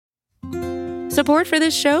Support for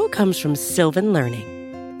this show comes from Sylvan Learning.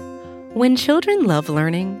 When children love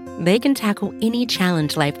learning, they can tackle any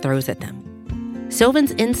challenge life throws at them.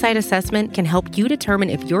 Sylvan's Insight Assessment can help you determine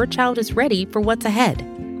if your child is ready for what's ahead.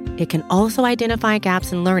 It can also identify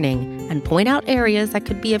gaps in learning and point out areas that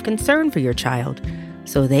could be of concern for your child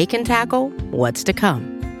so they can tackle what's to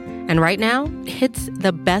come. And right now, it's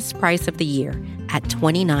the best price of the year at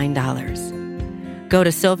 $29. Go to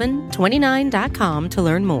sylvan29.com to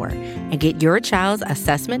learn more and get your child's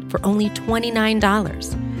assessment for only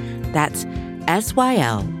 $29. That's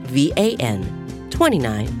SYLVAN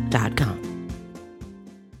 29.com.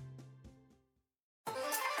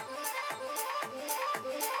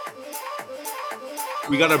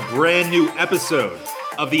 We got a brand new episode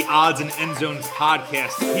of the Odds and End Zones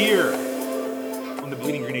podcast here on the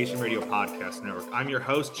Bleeding Green Nation Radio Podcast Network. I'm your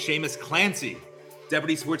host, Seamus Clancy,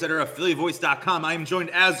 Deputy Sports Editor of PhillyVoice.com. I am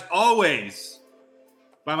joined, as always,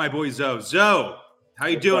 by my boy Zoe. Zoe, how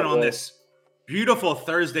you doing on this beautiful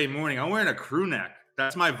Thursday morning? I'm wearing a crew neck.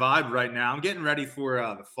 That's my vibe right now. I'm getting ready for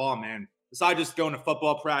the fall, man. Besides just going to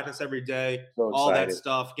football practice every day, all that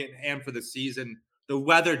stuff, getting amped for the season. The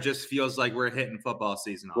weather just feels like we're hitting football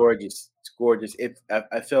season. Gorgeous. It's gorgeous.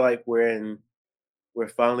 I feel like we're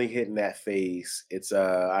finally hitting that phase. It's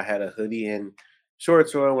I had a hoodie and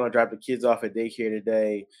shorts on when I dropped the kids off at daycare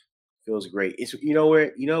today. Feels great. It's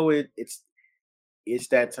it's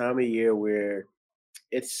that time of year where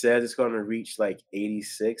it says it's going to reach like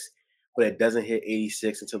 86, but it doesn't hit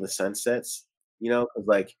 86 until the sun sets. Because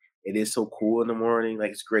like it is so cool in the morning.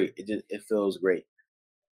 Like it's great. It feels great.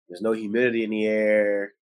 There's no humidity in the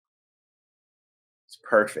air. It's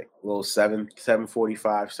perfect. A little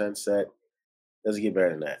 7:45 sunset. Doesn't get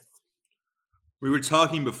better than that. We were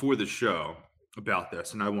talking before the show about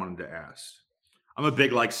this, and I wanted to ask. I'm a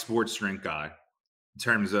big sports drink guy in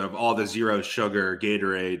terms of all the zero sugar,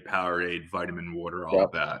 Gatorade, Powerade, vitamin water, all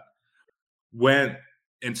of that. Went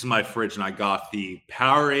into my fridge and I got the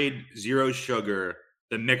Powerade Zero Sugar,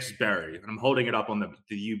 the mixed berry. And I'm holding it up on the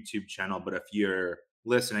YouTube channel, but if you're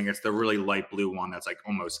listening, it's the really light blue one that's like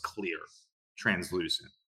almost clear, translucent.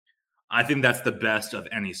 I think that's the best of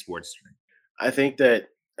any sports drink. I think that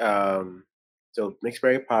so mixed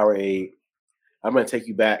berry Powerade. I'm going to take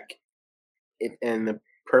you back in the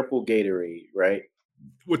purple Gatorade, right?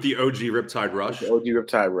 With the OG Riptide Rush. The OG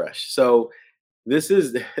Riptide Rush. So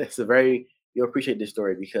it's a very, you'll appreciate this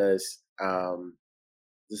story because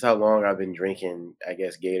this is how long I've been drinking, I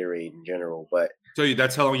guess, Gatorade in general. But so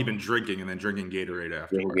that's how long you've been drinking and then drinking Gatorade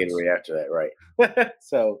afterwards. Drinking Gatorade after that, right.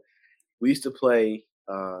 So we used to play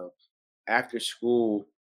after school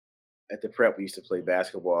at the prep. We used to play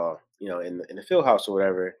basketball, in the field house or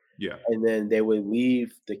whatever. Yeah. And then they would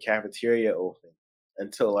leave the cafeteria open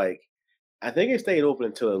until I think it stayed open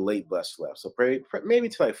until a late bus left. So maybe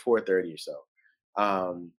till 4:30 or so.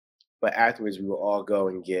 But afterwards, we would all go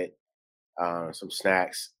and get some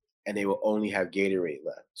snacks, and they will only have Gatorade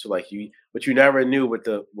left. So but you never knew what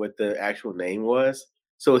the actual name was.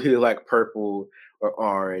 So either like purple or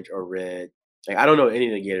orange or red. Like I don't know any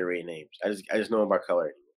of the Gatorade names. I just know them by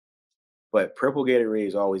color. But purple Gatorade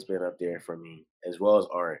has always been up there for me, as well as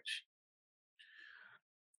orange.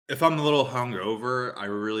 If I'm a little hungover, I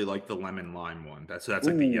really like the lemon lime one. That's like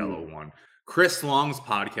the yellow one. Chris Long's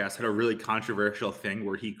podcast had a really controversial thing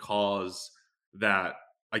where he calls that,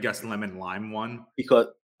 I guess, lemon lime one. He calls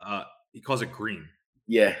it green.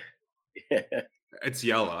 Yeah. It's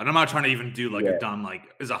yellow. And I'm not trying to even do a dumb,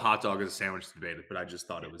 is a hot dog as a sandwich debate, but I just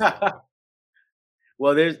thought it was yellow.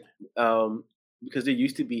 Well, there's because there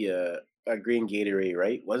used to be a green Gatorade,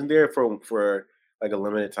 right? Wasn't there for a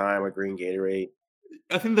limited time a green Gatorade?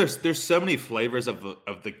 I think there's so many flavors of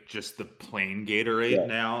just the plain Gatorade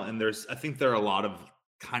now, and I think there are a lot of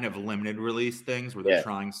kind of limited release things where they're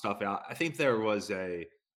trying stuff out. I think there was it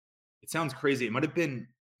sounds crazy. It might have been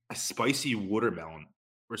a spicy watermelon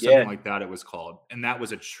or something like that. It was called, and that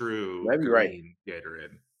was a true green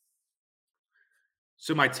Gatorade.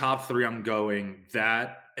 So my top three, I'm going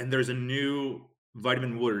that, and there's a new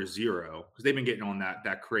vitamin water Zero because they've been getting on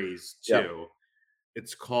that craze too. Yep.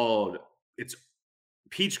 It's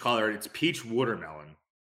peach colored. It's peach watermelon.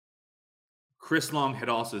 Chris Long had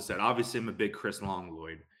also said, obviously I'm a big Chris Long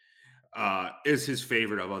Lloyd, is his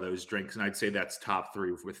favorite of all those drinks. And I'd say that's top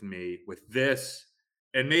three with me with this.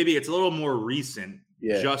 And maybe it's a little more recent,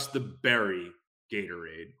 just the berry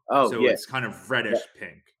Gatorade. It's kind of reddish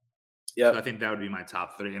pink. Yeah. So I think that would be my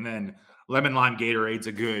top three. And then lemon lime Gatorade's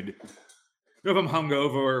a good, if I'm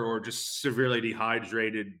hungover or just severely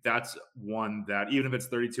dehydrated, that's one that even if it's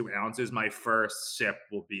 32 ounces, my first sip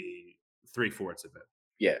will be 3/4 of it.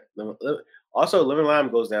 Yeah. Also, lemon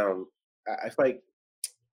lime goes down. I feel like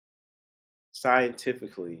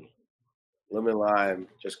scientifically, lemon lime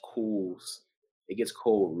just cools. It gets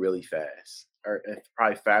cold really fast, or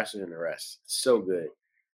probably faster than the rest. It's so good.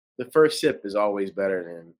 The first sip is always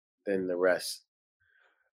better than the rest.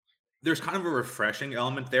 There's kind of a refreshing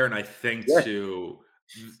element there, and I think Yeah. too,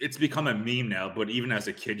 it's become a meme now, but even as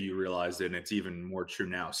a kid, you realize it, and it's even more true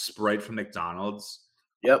now. Sprite from McDonald's,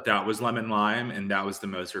 Yep. that was lemon lime, and that was the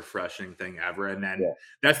most refreshing thing ever. And then Yeah.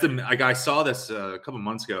 that's like I saw this a couple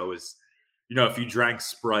months ago. Was if you drank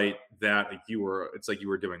Sprite, that it's like you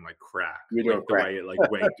were doing like crack, You're doing like the crack. way it like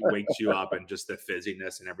wakes you up, and just the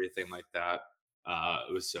fizziness and everything like that.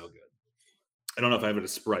 It was so good. I don't know if I've had a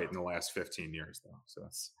Sprite in the last 15 years though, so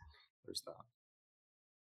there's that.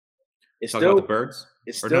 It's Talk about the still birds?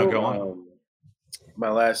 it's Or no, still go on. my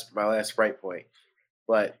last Sprite point,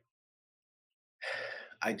 but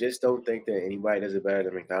I just don't think that anybody does it better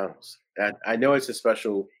than McDonald's. I know it's a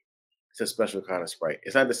special kind of Sprite.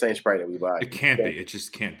 It's not the same Sprite that we buy. It can't be. It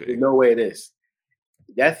just can't There's be. no way it is.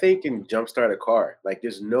 That thing can jumpstart a car. Like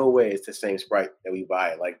there's no way it's the same Sprite that we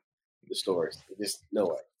buy at like the stores. Just no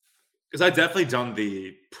way. Because I definitely done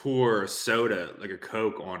the pour soda, like a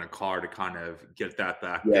Coke on a car to kind of get that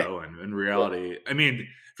back Yeah, going. In yeah. reality, I mean,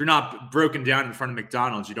 if you're not broken down in front of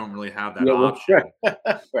McDonald's, you don't really have that You know, option.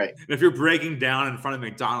 right. And if you're breaking down in front of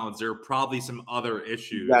McDonald's, there are probably some other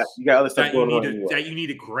issues You got other stuff that you going need on to anyway. that you need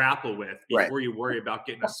to grapple with Right. before you worry about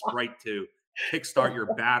getting a Sprite to kickstart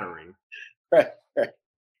your battery. Right. Right.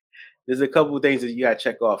 There's a couple of things that you got to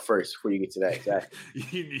check off first before you get to that.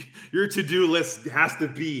 Exactly. Your to-do list has to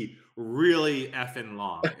be really effing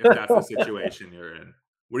long if that's the situation you're in.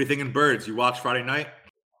 What do you think in birds? You watch Friday night?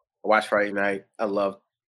 I watched Friday night. I love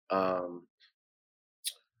um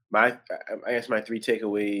I guess my three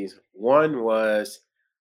takeaways. One was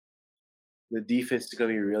the defense is going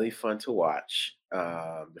to be really fun to watch.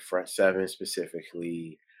 The front seven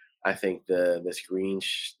specifically. I think the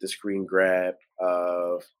screen grab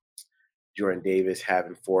of Jordan Davis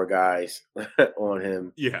having four guys on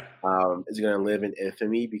him Yeah. is going to live in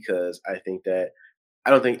infamy because I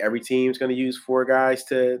don't think every team's going to use four guys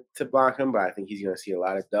to block him, but I think he's going to see a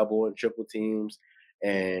lot of double and triple teams,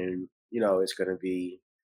 and it's going to be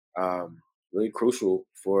really crucial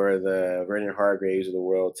for the Vernon Hargraves of the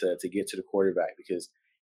world to get to the quarterback because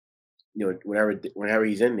whenever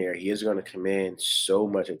he's in there, he is going to command so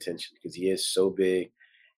much attention because he is so big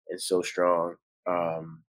and so strong.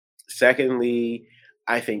 Secondly,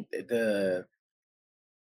 I think that the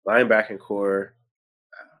linebacking core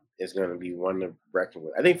is going to be one to reckon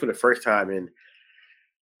with. I think for the first time in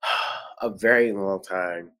a very long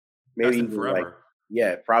time, maybe Best in even like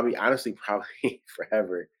forever. probably honestly probably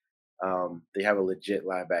forever. They have a legit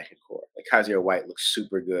linebacking core. Like Kaiser White looks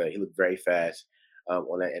super good. He looked very fast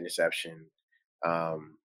on that interception. I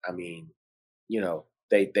mean,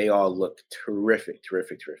 they all look terrific,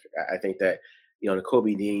 terrific, terrific. I think that the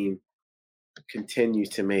Kobe Dean continues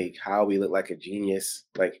to make Howie look like a genius.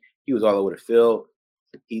 Like he was all over the field.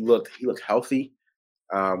 He looked healthy,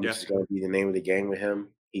 Yeah. which is going to be the name of the game with him.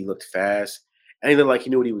 He looked fast, and he looked like he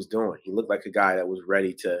knew what he was doing. He looked like a guy that was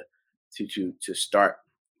ready to start.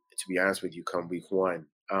 To be honest with you, come week one.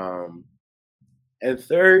 And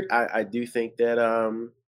third, I do think that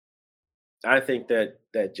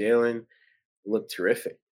that Jalen looked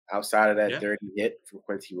terrific. Outside of that Yeah. dirty hit from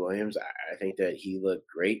Quincy Williams, I think that he looked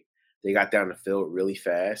great. They got down the field really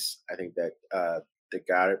fast. I think that the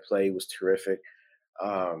Goddard play was terrific.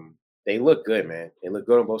 They look good, man. They look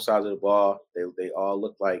good on both sides of the ball. They all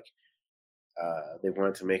look like they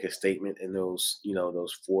wanted to make a statement in those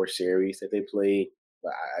four series that they played.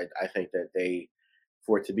 But I think that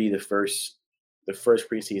for it to be the first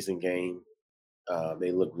preseason game,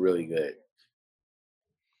 they look really good.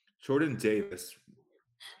 Jordan Davis.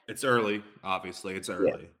 It's early, obviously. It's Yeah.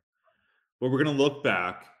 early. But we're going to look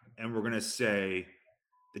back and we're going to say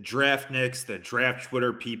the draft nicks, the draft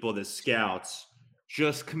Twitter people, the scouts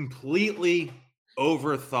just completely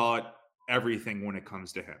overthought everything when it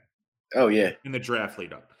comes to him Oh yeah. in the draft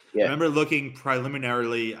lead up. I Yeah. remember looking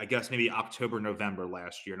preliminarily, I guess maybe October, November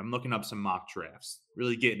last year, and I'm looking up some mock drafts,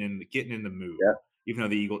 really getting in the mood. Yeah. Even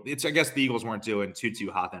though I guess the Eagles weren't doing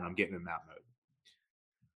too hot then. I'm getting in that mode.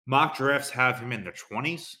 Mock drafts have him in the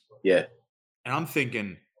 20s, Yeah. and I'm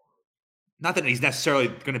thinking, not that he's necessarily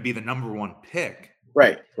going to be the number one pick,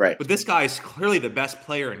 Right. Right. but this guy is clearly the best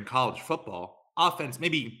player in college football. Offense,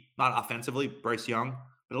 maybe not offensively, Bryce Young,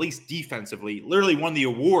 but at least defensively, literally won the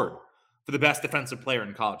award for the best defensive player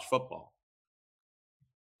in college football.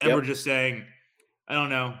 And Yep. we're just saying, I don't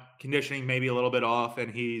know, conditioning maybe a little bit off,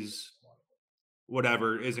 and he's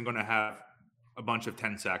isn't going to have a bunch of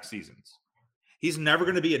 10-sack seasons. He's never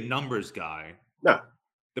going to be a numbers guy. No.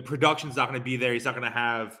 the production's not going to be there. He's not going to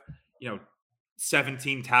have,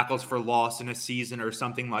 17 tackles for loss in a season or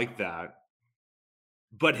something like that.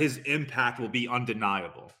 But his impact will be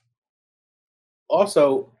undeniable.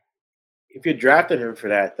 Also, if you're drafting him for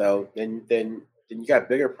that, though, then you got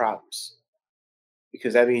bigger problems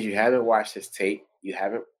because that means you haven't watched his tape, you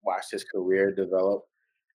haven't watched his career develop,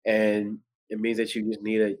 and it means that you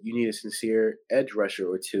need a sincere edge rusher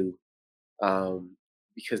or two,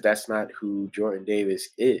 because that's not who Jordan Davis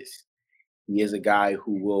is. He is a guy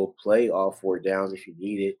who will play all four downs if you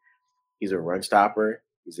need it. He's a run stopper.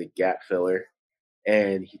 He's a gap filler,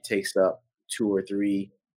 and he takes up two or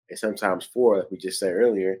three, and sometimes four, like we just said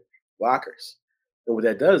earlier, blockers. And what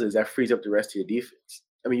that does is that frees up the rest of your defense.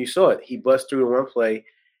 I mean, you saw it. He bust through in one play,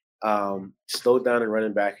 slowed down the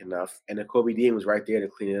running back enough, and then Kobe Dean was right there to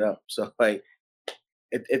clean it up. So, like,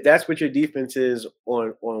 if that's what your defense is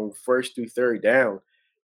on first through third down,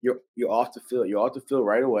 you're off the field. You're off the field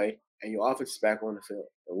right away, and your offense is back on the field.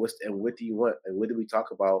 And what do you want? And what did we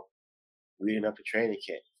talk about leading up to training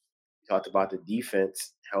camp? We talked about the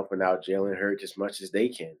defense helping out Jalen Hurts as much as they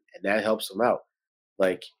can, and that helps them out.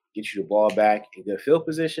 Like, get you the ball back in good field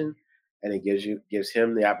position, and it gives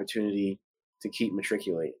him the opportunity to keep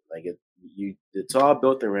matriculating. Like, it's all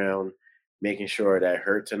built around making sure that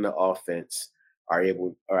Hurts and the offense are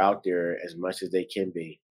out there as much as they can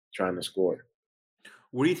be trying to score.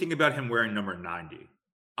 What do you think about him wearing number 90?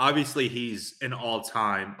 Obviously, he's an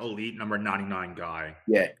all-time elite number 99 guy.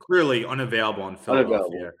 Yeah. Clearly unavailable in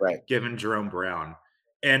Philadelphia, right. given Jerome Brown.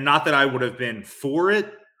 And not that I would have been for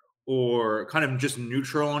it or kind of just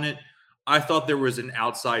neutral on it. I thought there was an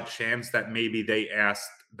outside chance that maybe they asked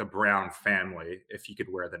the Brown family if he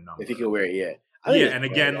could wear the number. If he could wear it, yeah. Yeah, and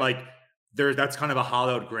again, that's kind of a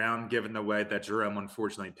hollowed ground given the way that Jerome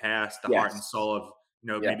unfortunately passed. The heart and soul of,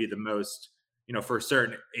 maybe the most, for a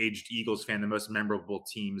certain aged Eagles fan, the most memorable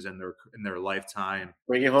teams in their lifetime.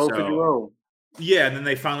 Bring it home for Jerome. Yeah, and then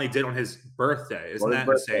they finally did on his birthday. Isn't that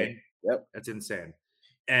insane? Yep. That's insane.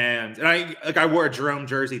 And I wore a Jerome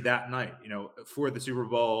jersey that night, for the Super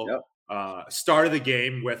Bowl. Yep. Started the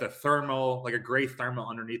game with a gray thermal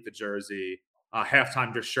underneath the jersey.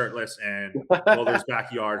 Halftime just shirtless and Mulder's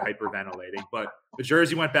backyard hyperventilating. But the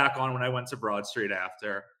jersey went back on when I went to Broad Street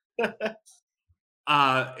after.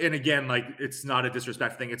 And again, it's not a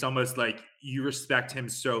disrespect thing. It's almost like you respect him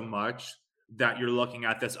so much that you're looking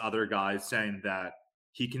at this other guy saying that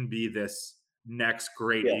he can be this next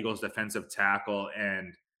great Eagles defensive tackle,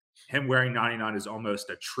 and him wearing 99 is almost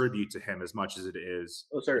a tribute to him as much as it is,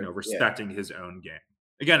 respecting his own game.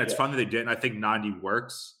 Again, it's fun that they did, and I think 90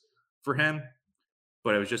 works for him,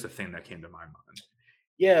 but it was just a thing that came to my mind.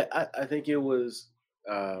 Yeah, I think it was,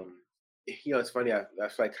 it's funny. I feel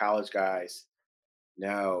like college guys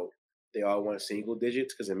now, they all want single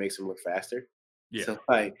digits because it makes them look faster. Yeah. So,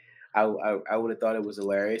 I would have thought it was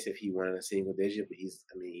hilarious if he wanted a single digit, but he's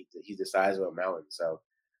the size of a mountain, so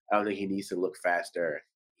I don't think he needs to look faster.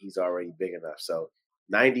 He's already big enough. So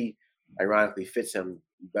 90 ironically fits him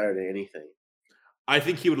better than anything. I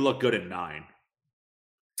think he would look good at 9.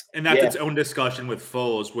 And that's its own discussion with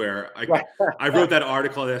Foles, where I wrote that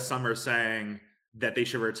article this summer saying that they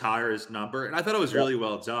should retire his number. And I thought it was really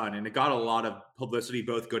well done. And it got a lot of publicity,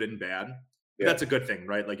 both good and bad. But that's a good thing,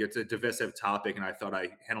 right? It's a divisive topic. And I thought I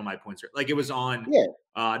handled my points. It was on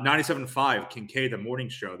 97.5 Kincaid, the morning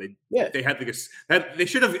show. They had they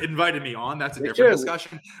should have invited me on. That's a different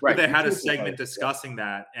discussion. Right. But they had a segment discussing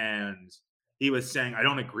that. And he was saying, I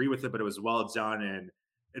don't agree with it, but it was well done. And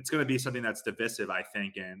it's going to be something that's divisive, I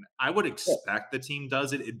think. And I would expect the team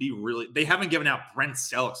does it. It'd be they haven't given out Brent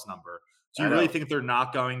Selleck's number. So you really think they're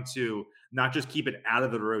not going to not just keep it out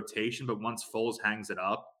of the rotation, but once Foles hangs it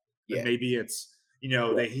up, maybe it's,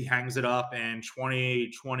 he hangs it up in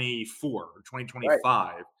 2024 or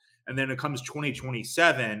 2025. And then it comes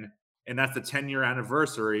 2027, and that's the 10-year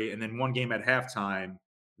anniversary. And then one game at halftime,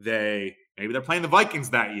 maybe they're playing the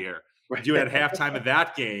Vikings that year. Right. Do it at halftime of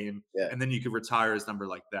that game, and then you could retire his number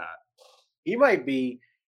like that. He might be,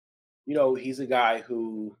 he's a guy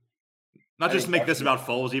who... Not just make this about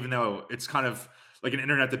Foles, even though it's kind of like an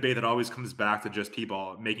internet debate that always comes back to just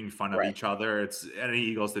people making fun of each other. It's any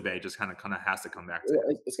Eagles debate just kind of has to come back to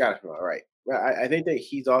it. It's got to come out, right. I think that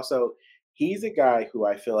he's a guy who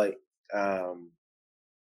I feel like,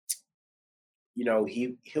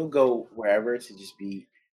 he'll go wherever to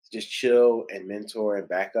just chill and mentor and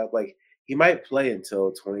back up. Like, he might play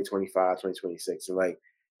until 2025, 2026, and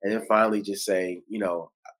then finally just say,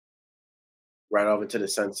 right off into the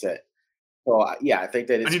sunset. So I think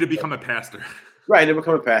that I need to become a pastor. Right, to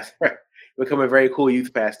become a pastor. Right. Become a very cool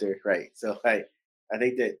youth pastor. Right. So I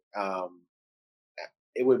think that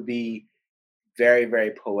it would be very,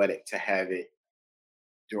 very poetic to have it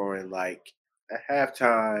during like a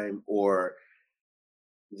halftime or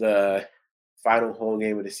the final home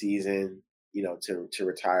game of the season, to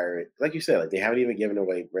retire it. Like you said, like they haven't even given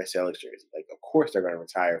away Brett Selleck's jersey. Like, of course they're gonna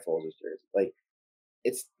retire Foles' jersey. Like,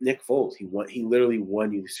 it's Nick Foles. He literally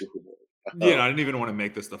won you the Super Bowl. Yeah, I didn't even want to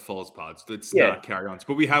make this the Foles pods. Let's not carry on.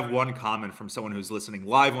 But we have one comment from someone who's listening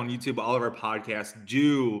live on YouTube. All of our podcasts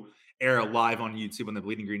do air live on YouTube on the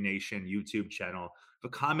Bleeding Green Nation YouTube channel. The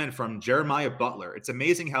comment from Jeremiah Butler. It's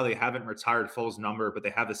amazing how they haven't retired Foles' number, but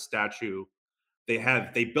they have a statue.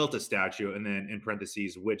 They built a statue, and then in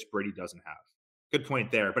parentheses, which Brady doesn't have. Good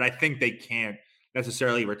point there. But I think they can't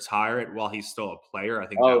necessarily retire it while he's still a player. I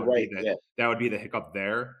think that would be the hiccup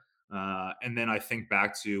there. And then I think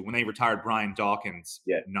back to when they retired Brian Dawkins'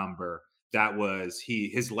 number. That was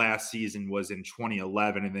his last season was in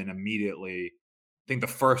 2011, and then immediately, I think the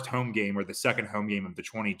first home game or the second home game of the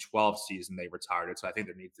 2012 season, they retired it. So I think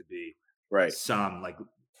there needs to be some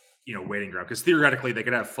waiting ground, because theoretically they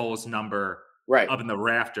could have Foles' number up in the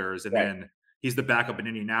rafters, and then he's the backup in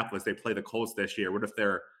Indianapolis. They play the Colts this year. What if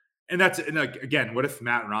they're again, what if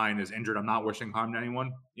Matt Ryan is injured? I'm not wishing harm to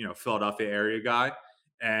anyone, Philadelphia area guy.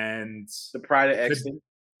 And the pride of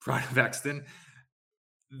Exton.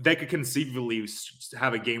 They could conceivably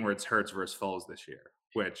have a game where it's Hurts versus Foles this year.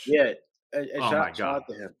 Which shout out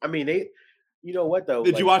to him. I mean, you know what though?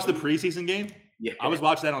 Did you watch the preseason game? Yeah, I was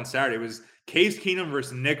watching that on Saturday. It was Case Keenum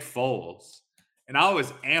versus Nick Foles, and I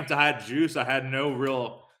was amped. I had juice. I had no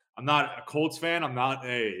real. I'm not a Colts fan. I'm not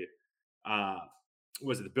a.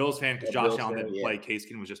 Was it the Bills fan? Because Josh Allen didn't play. Case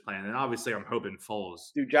Keenum was just playing. And obviously, I'm hoping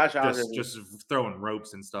Foles. Dude, Josh Allen just throwing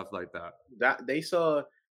ropes and stuff like that. That they saw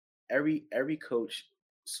every coach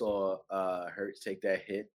saw Hurts take that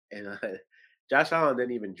hit, and Josh Allen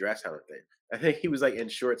didn't even dress. I think he was like in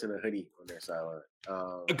shorts and a hoodie on their sideline.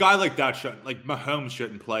 A guy like that shouldn't, like Mahomes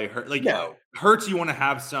shouldn't play. Hurts, you want to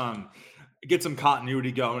have get some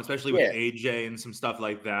continuity going, especially with AJ and some stuff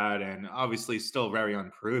like that, and obviously still very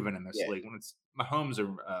unproven in this league. When it's Mahomes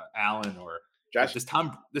or Allen or Josh, does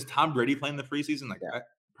Tom Brady play in the preseason?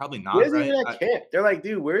 Probably not. Where's he at camp? They're like,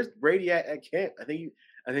 dude, where's Brady at camp? I think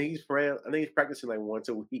he's practicing like once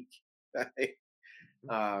a week.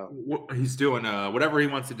 He's doing whatever he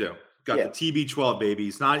wants to do. Got the TB12 baby.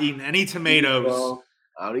 He's not eating any tomatoes.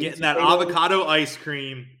 Getting that avocado ice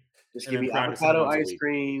cream. Just give me avocado ice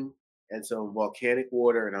cream and some volcanic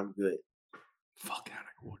water, and I'm good.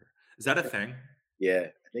 Volcanic water. Is that a thing? Yeah,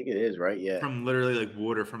 I think it is, right? Yeah. From literally like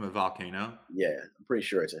water from a volcano? Yeah, I'm pretty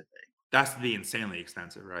sure it's a thing. That's the insanely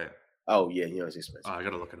expensive, right? Oh, yeah, it's expensive. I got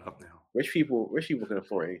to look it up now. Rich people can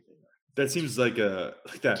afford anything. That seems like that.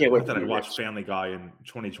 I thought I'd watch Family Guy in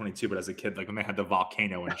 2022, but as a kid, like when they had the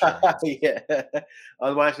volcano insurance. Yeah. I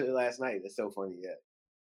was watching it last night. It's so funny,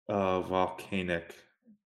 volcanic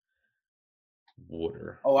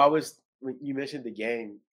water. Oh, you mentioned the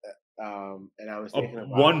game, and I was thinking about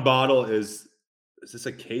one bottle is this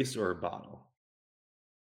a case or a bottle?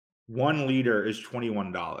 1 liter is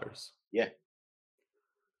 $21. Yeah.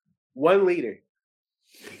 1 liter.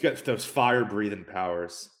 You got those fire breathing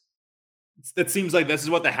powers. It seems like this is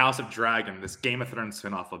what the House of Dragon, this Game of Thrones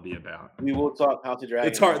spinoff, will be about. We will talk House of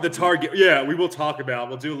Dragon. The target. Yeah, we will talk about.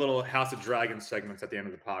 We'll do a little House of Dragon segments at the end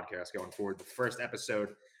of the podcast going forward. The first episode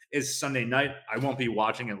is Sunday night. I won't be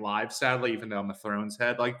watching it live, sadly, even though I'm a Thrones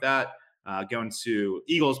head like that. Going to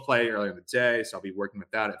Eagles play earlier in the day, so I'll be working with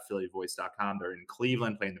that at phillyvoice.com. They're in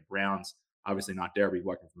Cleveland playing the Browns. Obviously not there. I'll be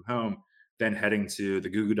working from home. Then heading to the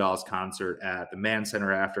Goo Goo Dolls concert at the Mann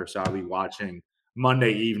Center after, so I'll be watching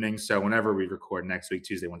Monday evening. So whenever we record next week,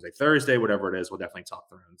 Tuesday, Wednesday, Thursday, whatever it is, we'll definitely talk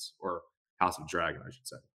Thrones or House of Dragon, I should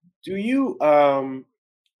say. Do you,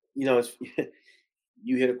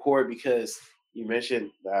 you hit a chord because you mentioned,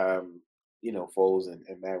 Foles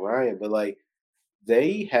and Matt Ryan, but like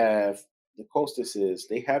they have the Costesses,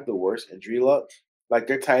 they have the worst injury luck. Like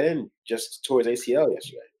their tight end just tore his ACL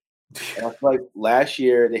yesterday. And I feel like last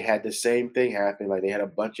year they had the same thing happen. Like they had a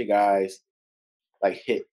bunch of guys like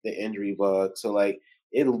hit the injury bug. So like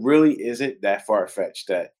it really isn't that far fetched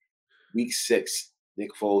that week 6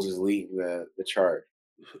 Nick Foles is leading the chart.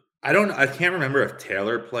 I can't remember if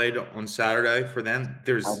Taylor played on Saturday for them.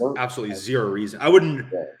 There's absolutely zero reason. I wouldn't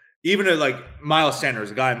even like Miles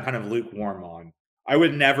Sanders, a guy I'm kind of lukewarm on. I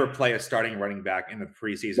would never play a starting running back in the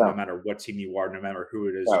preseason, no matter what team you are, no matter who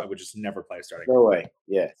it is. No. I would just never play a starting. No way.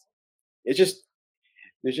 Yeah. It's just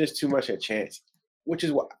there's just too much a chance, which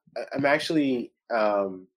is what I'm actually. I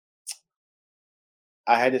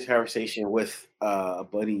had this conversation with a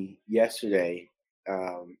buddy yesterday.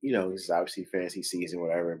 This is obviously fantasy season,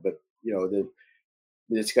 whatever. But the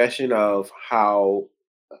discussion of how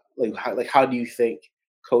how do you think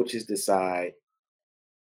coaches decide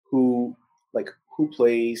who who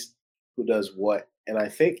plays, who does what? And I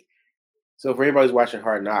think so. For anybody who's watching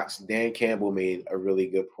Hard Knocks, Dan Campbell made a really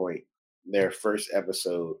good point. Their first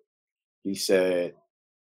episode, he said,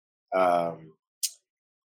 um,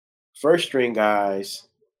 first string guys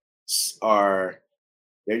are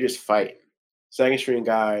they're just fighting. Second string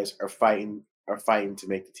guys are fighting to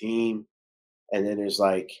make the team, and then there's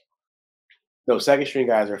like no second string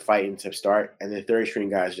guys are fighting to start, and then third string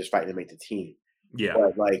guys just fighting to make the team. Yeah.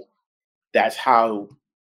 But like that's how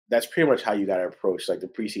that's pretty much how you got to approach like the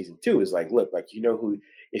preseason too. Is like, look, like if you know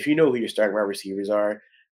who your starting wide receivers are,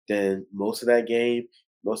 then most of that game,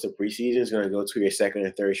 most of preseason is going to go to your second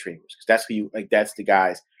and third stringers because that's who you like. That's the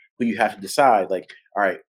guys who you have to decide. Like, all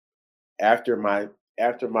right, after my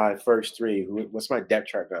first three, what's my depth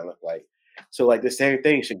chart going to look like? So like the same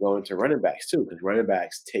thing should go into running backs too, because running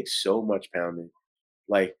backs take so much pounding.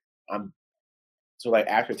 Like I'm so like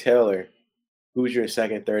after Taylor, who's your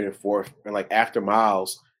second, third, and fourth? And like after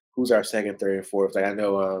Miles, who's our second, third, and fourth? Like I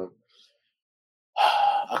know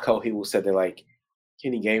a couple people said that like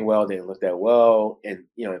Kenny Gainwell didn't look that well, and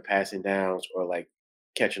in passing downs or like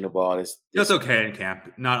catching the ball. That's okay in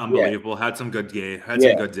camp. Not Yeah, unbelievable. Had some good had some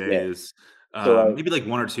yeah, good yeah. days. So like Maybe like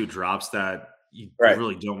 1 or 2 drops that you right,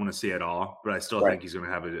 really don't want to see at all. But I still right. think he's going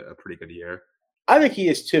to have a pretty good year. I think he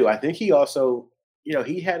is too. I think he also,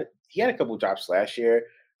 he had a couple drops last year.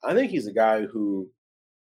 I think he's a guy who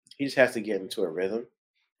he just has to get into a rhythm.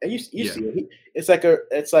 And you Yeah. see it. It's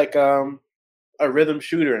like a rhythm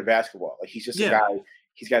shooter in basketball. Like he's just a Yeah. guy.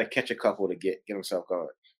 He's got to catch a couple to get himself going.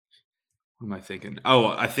 What am I thinking? Oh,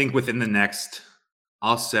 I think within the next,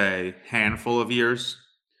 I'll say, handful of years,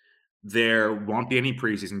 there won't be any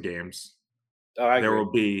preseason games. Oh, I There agree.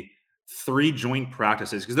 will be 3 joint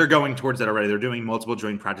practices because they're going towards that already. They're doing multiple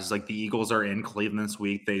joint practices. Like the Eagles are in Cleveland this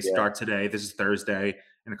week. They Yeah, start today. This is Thursday.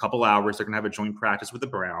 In a couple hours, they're going to have a joint practice with the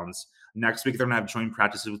Browns. Next week, they're going to have joint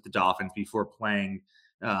practices with the Dolphins before playing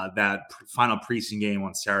final preseason game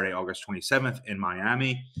on Saturday, August 27th in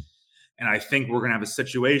Miami. And I think we're going to have a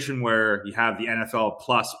situation where you have the NFL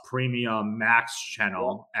Plus Premium Max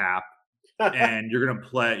Channel app, and you're going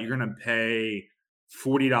to pay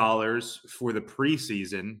 $40 for the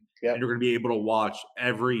preseason, yep. and you're going to be able to watch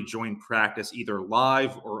every joint practice either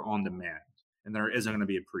live or on demand. And there isn't going to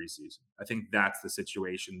be a preseason. I think that's the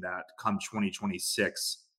situation that come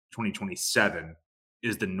 2026, 2027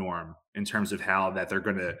 is the norm in terms of how that they're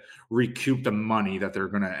going to recoup the money that they're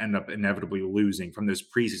going to end up inevitably losing from those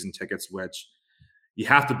preseason tickets, which you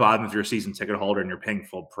have to buy them if you're a season ticket holder and you're paying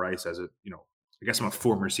full price as I guess I'm a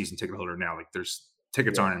former season ticket holder now. Like there's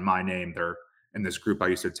tickets aren't in my name. They're in this group I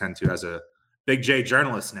used to attend to as a Big J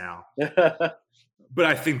journalist now. But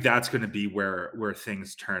I think that's going to be where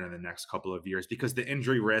things turn in the next couple of years because the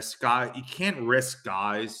injury risk, you can't risk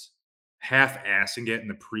guys half-assing it in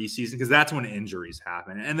the preseason because that's when injuries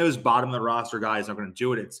happen. And those bottom of the roster guys are going to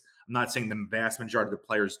do it. I'm not saying the vast majority of the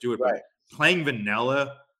players do it, but Right. playing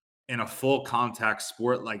vanilla in a full contact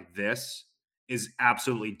sport like this is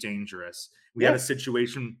absolutely dangerous. We had a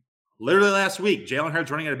situation literally last week. Jalen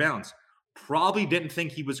Hurts running out of bounds. Probably didn't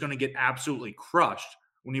think he was going to get absolutely crushed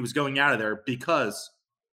when he was going out of there because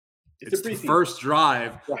it's the first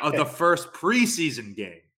drive of the first preseason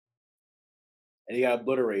game. And he got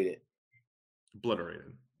obliterated.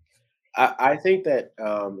 Obliterated. I think that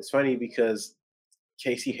it's funny because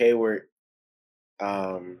Casey Hayward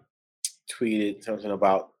tweeted something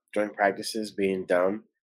about joint practices being dumb,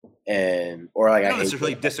 or like I I don't hate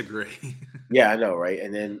necessarily them. disagree. Yeah, I know, right?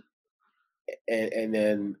 And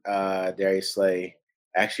then Darius Slay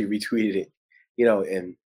actually retweeted it,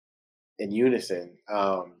 in unison.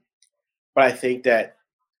 But I think that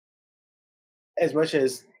as much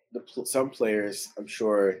as some players, I'm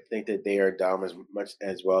sure, think that they are dumb as much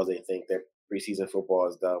as well as they think that preseason football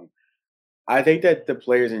is dumb. I think that the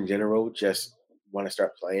players in general just want to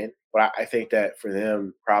start playing. But I think that for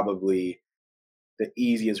them, probably the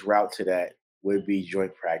easiest route to that would be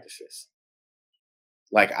joint practices.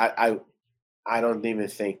 Like I don't even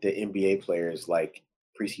think the NBA players like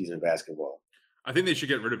preseason basketball. I think they should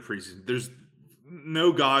get rid of preseason. There's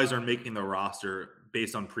no guys are making the roster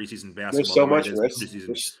based on preseason basketball. There's so the way much it is risk.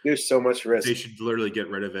 preseason. There's so much risk. They should literally get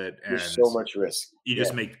rid of it, and There's so much risk. you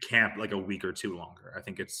just make camp like a week or two longer. I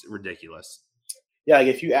think it's ridiculous. Yeah, like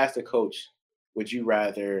if you ask the coach, would you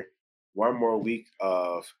rather one more week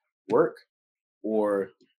of work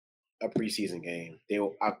or a preseason game?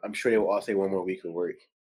 I'm sure they will all say one more week of work.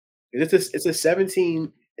 It's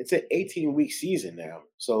an 18-week season now.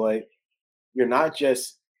 So like you're not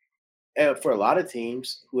just And for a lot of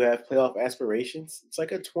teams who have playoff aspirations, it's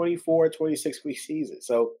like a 24, 26 week season.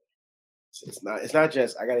 So it's not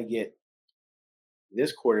just I got to get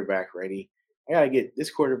this quarterback ready. I got to get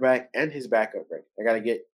this quarterback and his backup ready. I got to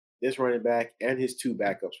get this running back and his two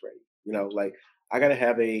backups ready. Like I got to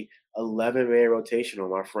have a 11-man rotation on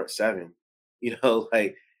my front seven.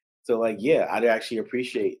 Like so like yeah, I'd actually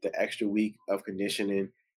appreciate the extra week of conditioning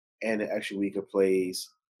and the extra week of plays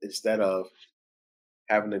instead of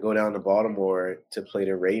having to go down to Baltimore to play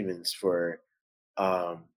the Ravens for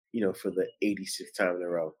the 86th time in a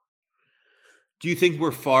row. Do you think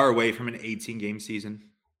we're far away from an 18-game season?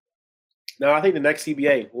 No, I think the next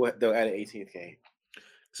CBA they'll add an 18th game.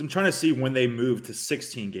 So I'm trying to see when they move to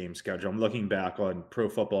 16-game schedule. I'm looking back on Pro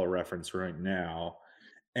Football Reference right now,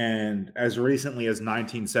 and as recently as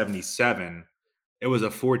 1977, it was a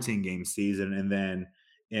 14-game season, and then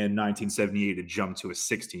in 1978, it jumped to a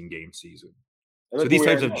 16-game season. So these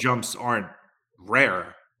types of jumps aren't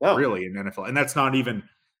rare, really, in NFL, and that's not even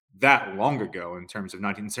that long ago in terms of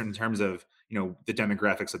the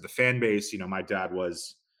demographics of the fan base. My dad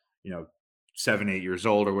was 7-8 years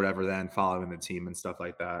old or whatever then, following the team and stuff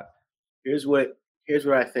like that. Here's what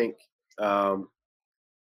I think. So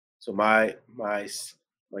my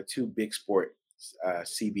two big sport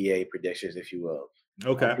CBA predictions, if you will.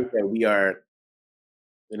 Okay. I think that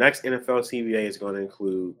the next NFL CBA is going to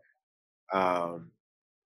include an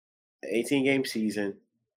 18-game season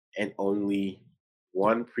and only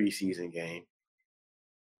one preseason game,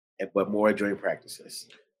 but more joint practices.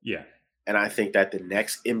 Yeah. And I think that the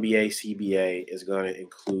next NBA CBA is going to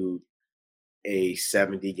include a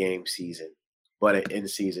 70-game season, but an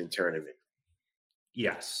in-season tournament.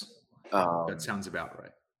 Yes. That sounds about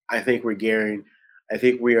right. I think we're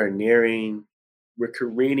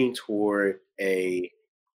careening toward an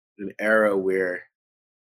era where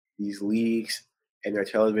these leagues and their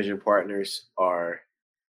television partners are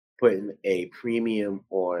putting a premium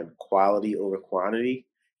on quality over quantity.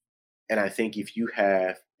 And I think if you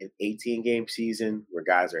have an 18-game season where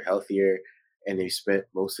guys are healthier and they spent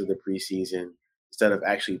most of the preseason instead of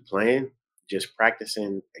actually playing, just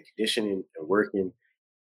practicing and conditioning and working,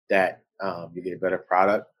 that you get a better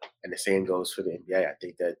product. And the same goes for the NBA. I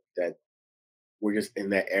think that we're just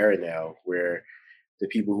in that era now where the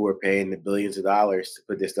people who are paying the billions of dollars to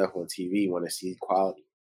put this stuff on TV want to see quality.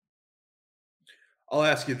 I'll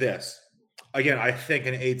ask you this. Again, I think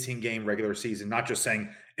an 18-game regular season, not just saying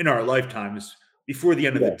in our lifetimes, before the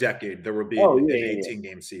end of the decade, there will be an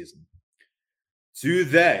 18-game season. Do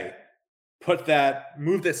they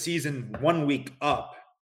move the season 1 week up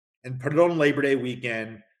and put it on Labor Day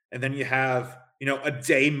weekend, and then you have, a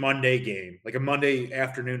day Monday game, like a Monday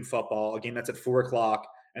afternoon football, a game that's at 4:00,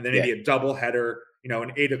 and then maybe a double header,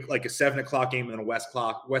 like a 7:00 game and then a West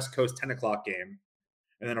Coast 10:00 game.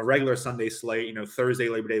 And then a regular Sunday slate, Thursday,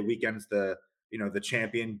 Labor Day weekend's the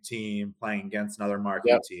champion team playing against another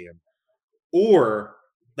marquee team. Or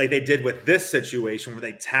like they did with this situation where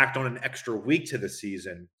they tacked on an extra week to the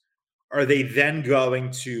season, are they then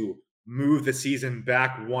going to move the season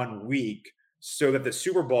back 1 week so that the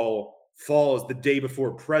Super Bowl falls the day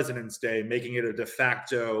before President's Day, making it a de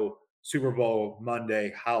facto Super Bowl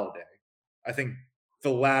Monday holiday? I think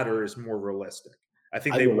the latter is more realistic. I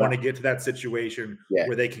think they want to get to that situation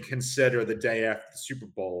where they can consider the day after the Super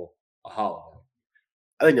Bowl a holiday.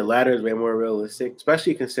 I think the latter is way more realistic,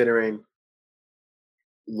 especially considering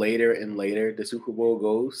later and later the Super Bowl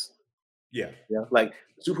goes. Yeah. Like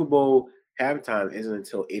Super Bowl halftime isn't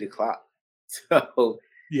until 8:00. So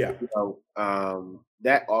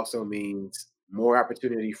that also means more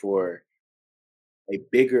opportunity for a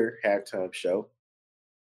bigger halftime show,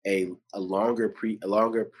 a longer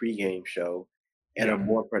pregame show, and a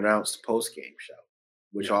more pronounced post-game show,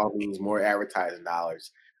 which all means more advertising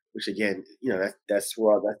dollars, which again, that's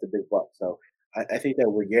the big buck. So I think that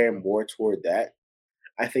we're getting more toward that.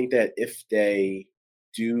 I think that if they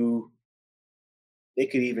do, they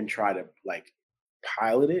could even try to like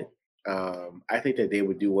pilot it. I think that they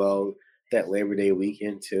would do well that Labor Day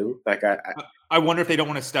weekend too. Like I wonder if they don't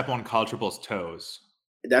want to step on college football's toes.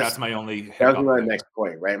 That's my only. That was my next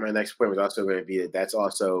point, right? My next point was also going to be that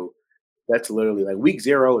that's literally like week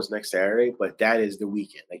 0 is next Saturday, but that is the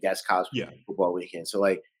weekend. Like that's college football weekend. So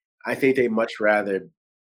like I think they'd much rather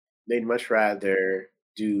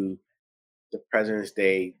do the President's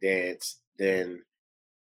Day dance than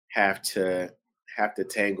have to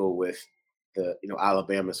tangle with the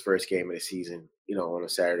Alabama's first game of the season, on a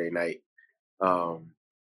Saturday night.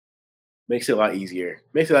 Makes it a lot easier.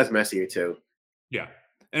 Makes it less messier too. Yeah.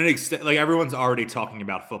 And like everyone's already talking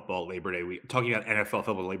about football Labor Day week, talking about NFL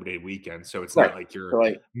football Labor Day weekend. So it's Right. not like So you're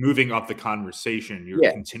like, moving up the conversation. You're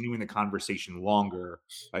yeah. continuing the conversation longer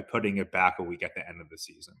by putting it back a week at the end of the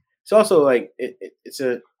season. It's also like it's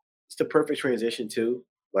the perfect transition too.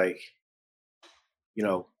 Like,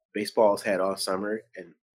 baseball's had all summer,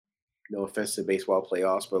 and no offense to baseball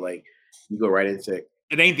playoffs, but like you go right into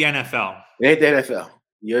It ain't the NFL. it ain't the NFL.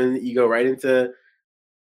 You go right into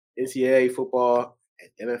NCAA football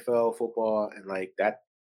and NFL football, and like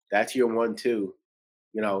that's your 1-2,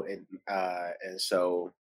 and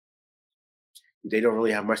so they don't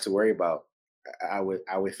really have much to worry about. I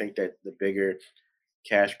would think that the bigger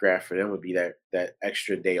cash grab for them would be that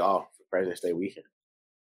extra day off for President's Day weekend.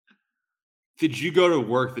 Did you go to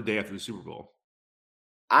work the day after the Super Bowl?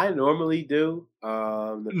 I normally do.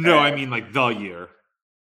 The No, past, I mean like the year.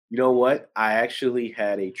 you know what? I actually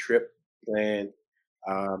had a trip planned.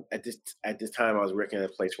 At this time, I was working at a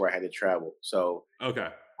place where I had to travel, so Okay.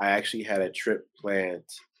 I actually had a trip planned.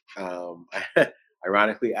 Um,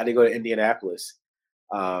 Ironically, I didn't go to Indianapolis,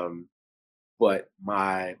 um, but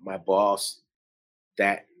my boss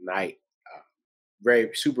that night,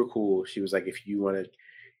 very super cool. She was like, "If you want to,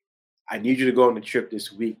 I need you to go on the trip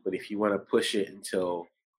this week, but if you want to push it until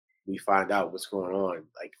we find out what's going on,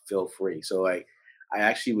 like feel free." So like, I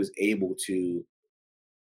actually was able to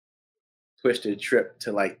push the trip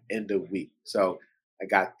to like end of week. So I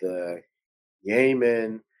got the game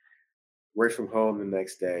in, work from home the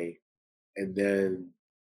next day, and then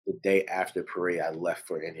the day after parade, I left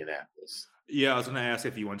for Indianapolis. Yeah, I was gonna ask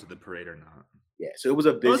if you went to the parade or not. Yeah, so it was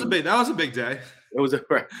a busy. That was a big day. It was a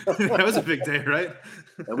That was a big day, right?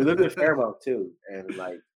 and we lived in Fairmount too, and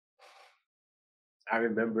like I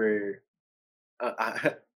remember,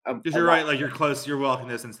 Because I'm you're not right, like you're close, you're walking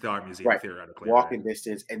distance to the art museum right theoretically, right? walking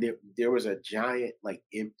distance, and there was a giant like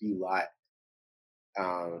empty lot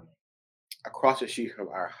um, across the street from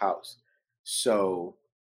our house. So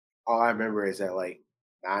all I remember is at like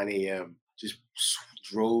 9 a.m. just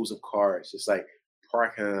droves of cars just like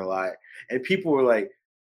parking in a lot, and people were like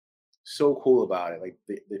so cool about it. Like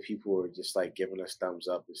the people were just like giving us thumbs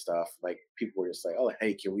up and stuff. Like people were just like, "Oh,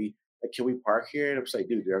 hey, can we park here?" And I'm just like,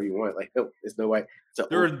 "Dude, do whatever you want." Like, no, there's no way. It's an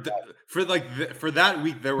There open were for that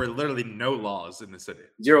week there were literally no laws in the city.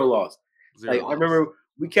 zero laws. Like Zero I laws. remember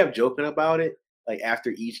we kept joking about it. Like after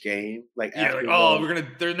each game, like Yeah, like after oh,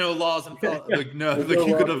 one, there's no laws in like no, there's no like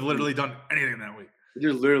you laws could have this week. literally done anything that week.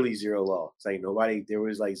 There's literally zero law. It's like nobody. There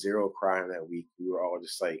was like zero crime that week. We were all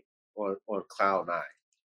just like on cloud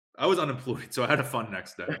I was unemployed, so I had a fun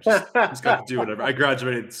next day. Just got nine. to do whatever. I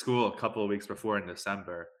graduated school a couple of weeks before in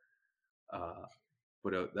December.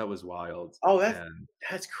 But that was wild. Oh, And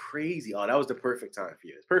that's crazy. Oh, that was the perfect time for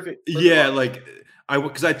you. It's perfect yeah, law. like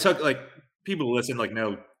because I took like people who listen like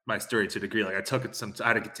know my story to a degree. Like I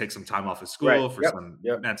had to take some time off of Right. school for Yep. some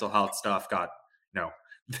Yep. mental health stuff. Got you know,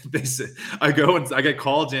 they said I get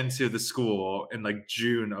called into the school in like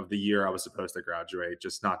June of the year I was supposed to graduate,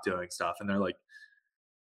 just not doing stuff, and they're like,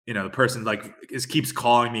 the person like keeps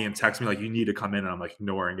calling me and texting me like you need to come in, and I'm like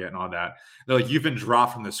ignoring it and all that. They're like, you've been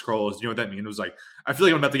dropped from the scrolls. You know what that means? It was like I feel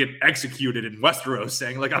like I'm about to get executed in Westeros,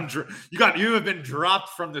 saying like you have been dropped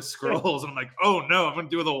from the scrolls, and I'm like, oh no, I'm gonna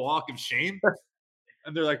do the walk of shame.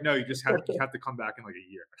 And they're like, no, you have to come back in like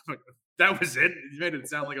a year. I'm like, that was it. You made it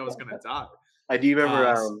sound like I was gonna die. Do you remember?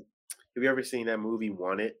 Uh, Have you ever seen that movie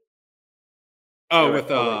Wanted? oh, Or, with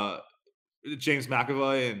oh, like, James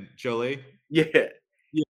McAvoy and Jolie. yeah.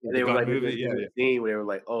 Yeah, And the they were gun like, movie. there's Yeah, a yeah, scene where they were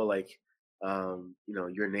like, oh, like,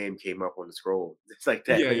 your name came up on the scroll. It's like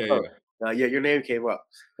that. yeah, Like, yeah, oh, yeah. yeah, your name came up.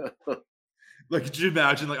 Like, could you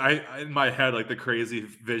imagine? Like, in my head, like the crazy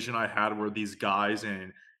vision I had were these guys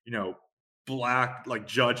in, black like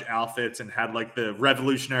judge outfits and had like the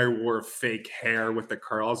Revolutionary War fake hair with the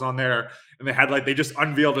curls on there, and they just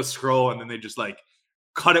unveiled a scroll and then they just like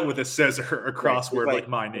cut it with a scissor Right. across where like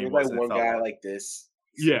my name There's was, like and it one fell guy off. like this.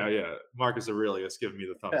 Yeah, yeah. Marcus Aurelius giving me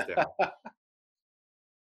the thumbs down.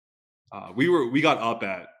 We got up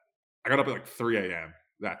at I got up at like 3 a.m.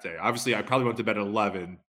 that day. Obviously, I probably went to bed at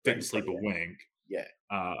 11, didn't Right. sleep a wink. Yeah.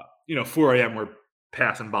 4 a.m. we're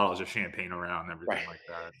passing bottles of champagne around and everything like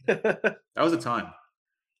that. Right. That was a time.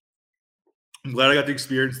 I'm glad I got to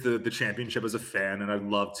experience the championship as a fan, and I'd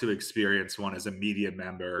love to experience one as a media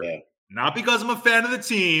member. Yeah. Not because I'm a fan of the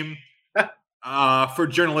team. For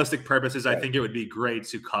journalistic purposes, I Right. think it would be great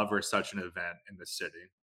to cover such an event in the city.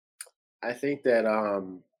 I think that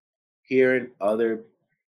hearing other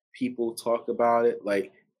people talk about it,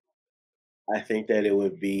 like I think that it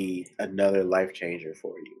would be another life changer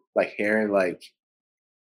for you. Like hearing like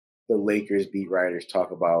the Lakers beat writers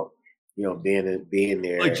talk about being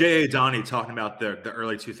there. Like J.A. Donnie talking about the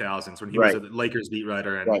early 2000s when he was a Lakers beat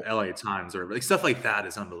writer in LA Times, or like stuff like that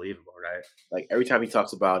is unbelievable, right? Like every time he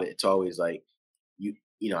talks about it, it's always like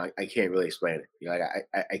I can't really explain it. Like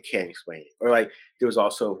I can't explain it. Or like there was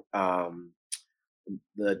also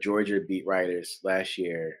the Georgia beat writers last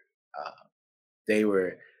year. Uh, they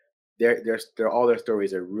were they're all their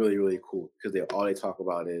stories are really really cool because all they talk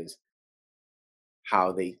about is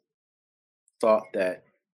how they thought that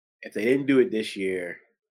if they didn't do it this year,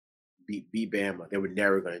 beat Bama, they were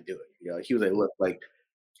never going to do it. Like he was like, look, like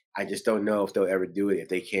I just don't know if they'll ever do it if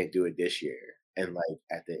they can't do it this year. And like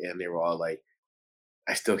at the end, they were all like,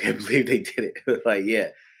 I still can't believe they did it. Like, yeah,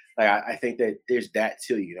 like I think that there's that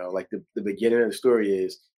too. Like the beginning of the story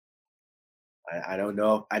is I don't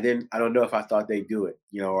know. I don't know if I thought they'd do it.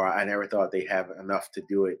 Or I never thought they have enough to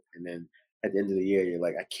do it. And then at the end of the year, you're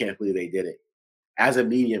like, I can't believe they did it. As a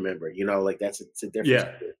media member, like it's a difference.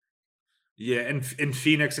 Yeah. Yeah, in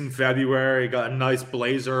Phoenix in February, got a nice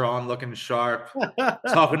blazer on, looking sharp,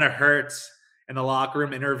 talking to Hurts in the locker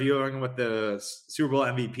room, interviewing with the Super Bowl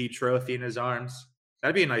MVP trophy in his arms.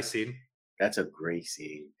 That'd be a nice scene. That's a great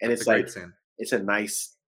scene, and it's a great scene. It's a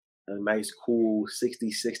nice, cool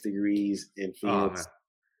 66 degrees in Phoenix.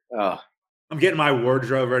 I'm getting my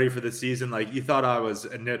wardrobe ready for the season. Like, you thought I was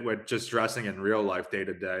a nitwit just dressing in real life day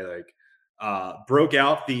to day. Like, broke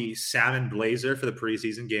out the salmon blazer for the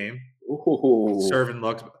preseason game. Ooh. Serving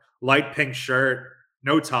looked light pink shirt,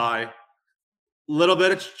 no tie, little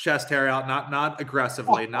bit of chest hair out, not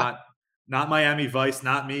aggressively, not Miami Vice,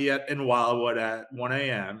 not me in Wildwood at 1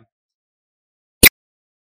 a.m.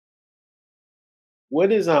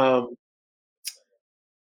 What is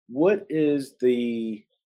the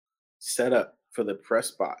setup for the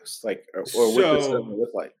press box like, or what does it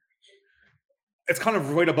look like? It's kind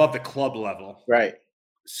of right above the club level, right?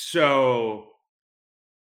 So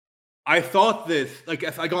I thought that, like,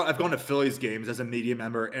 if I've gone to Phillies games as a media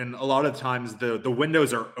member, and a lot of times the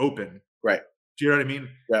windows are open. Right. Do you know what I mean?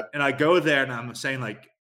 Yeah. And I go there and I'm saying, like,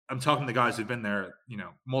 I'm talking to guys who've been there,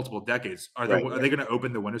 multiple decades. Are they going to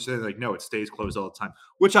open the windows? So they're like, no, it stays closed all the time,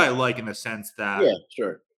 which I like in the sense that, yeah,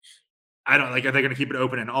 sure. I don't like, are they going to keep it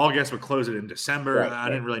open in August, but close it in December? I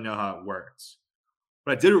didn't really know how it works.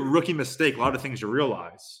 But I did a rookie mistake. A lot of things you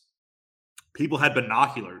realize. People had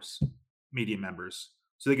binoculars, media members,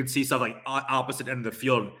 so they could see stuff like opposite end of the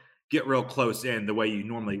field, get real close in the way you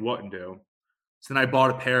normally wouldn't do. So then I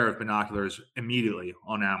bought a pair of binoculars immediately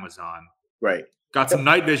on Amazon. Right. Got some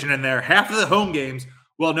night vision in there. Half of the home games,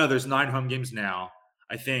 well, no, there's 9 home games now.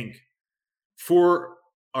 I think 4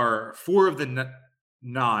 of the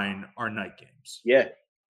 9 are night games. Yeah.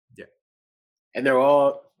 Yeah. And they're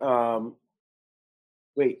all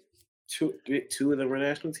two of them were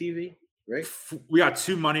national TV, right? We got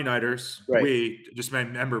 2 Monday nighters. Right. We just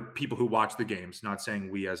remember people who watch the games, not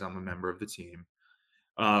saying we as I'm a member of the team.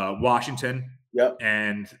 Washington. Yep.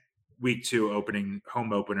 And week 2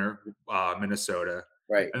 home opener, Minnesota.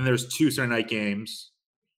 Right. And there's 2 Sunday night games,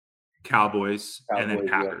 Cowboys and then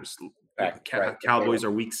Packers. Yeah. Cowboys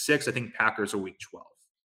are week 6. I think Packers are week 12.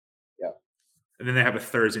 Yeah. And then they have a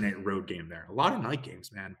Thursday night road game there. A lot of night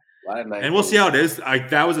games, man. And we'll see how it is.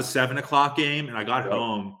 That was a 7:00 game, and I got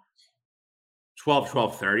home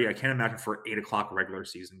 12:30. I can't imagine for an 8:00 regular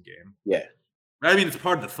season game. Yeah. I mean, it's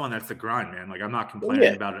part of the fun. That's the grind, man. Like, I'm not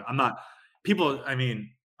complaining about it. I'm not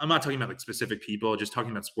talking about like specific people, just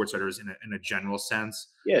talking about sports writers in a general sense.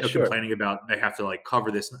 Yeah, sure. Complaining about they have to like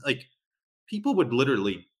cover this. Like, people would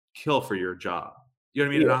literally kill for your job. You know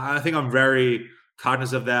what I mean? Yeah. And I think I'm very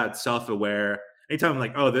cognizant of that, self-aware. Anytime I'm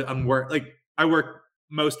like, I work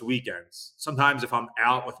most weekends. Sometimes if I'm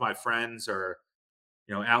out with my friends or,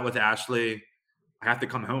 out with Ashley, I have to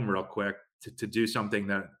come home real quick to do something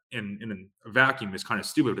that in a vacuum is kind of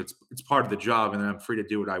stupid. But it's part of the job, and then I'm free to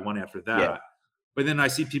do what I want after that. Yeah. But then I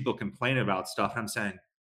see people complain about stuff. And I'm saying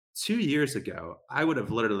 2 years ago, I would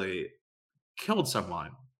have literally killed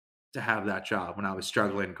someone to have that job when I was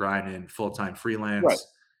struggling, grinding, full-time freelance,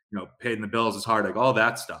 paying the bills is hard, like all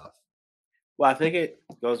that stuff. Well, I think it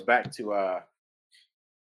goes back to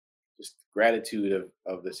just gratitude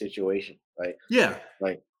of the situation. Like, yeah.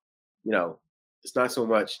 Like, it's not so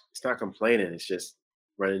much, it's not complaining. It's just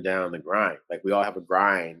running down the grind. Like, we all have a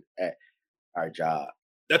grind at our job.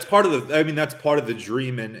 That's part of the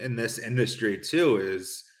dream in this industry too,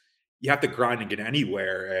 is you have to grind and get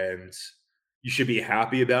anywhere, and you should be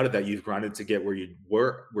happy about it that you've grinded to get where you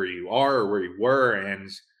are, or where you were, and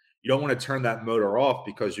you don't want to turn that motor off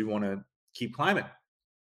because you want to keep climbing.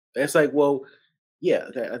 It's like, well, yeah,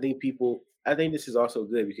 I think this is also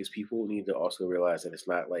good because people need to also realize that it's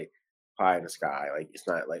not like pie in the sky. Like it's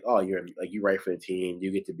not like, oh, you're like you write for the team,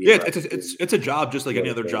 you get to be around. It's a job just like any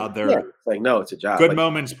other job. There Yeah, are it's like no, it's a job. good Like,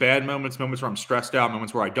 moments, bad moments, moments where I'm stressed out,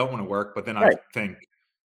 moments where I don't want to work. But then I right, think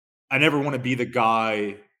I never want to be the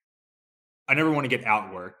guy. I never want to get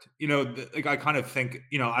outworked. Like I kind of think,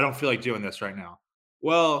 I don't feel like doing this right now.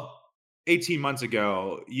 Well, 18 months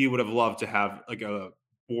ago, you would have loved to have like a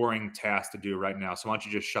boring task to do right now. So why don't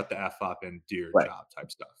you just shut the F up and do your right. job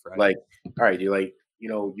type stuff, right? Like, all right, you like, you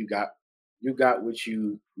got what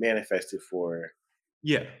you manifested for.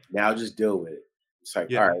 Yeah. Now just deal with it. It's like,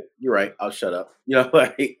 Yeah. all right, you're right. I'll shut up.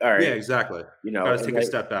 Like, all right. Yeah, exactly. Gotta take a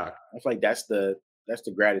step back. I feel like that's the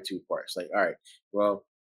gratitude part. It's like, all right, well,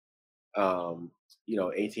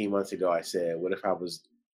 18 months ago, I said, what if I was,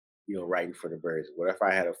 writing for the Birds? What if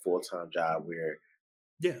I had a full-time job where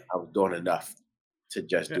I was doing enough to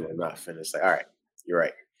just do enough? And it's like, all right, you're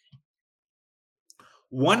right.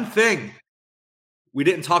 One thing we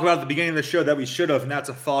didn't talk about at the beginning of the show that we should have, and that's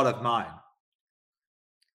a thought of mine.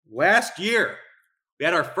 Last year, we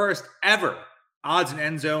had our first ever Odds and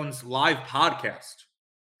End Zones live podcast.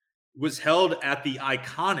 It was held at the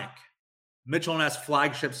iconic Mitchell & Ness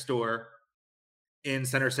flagship store in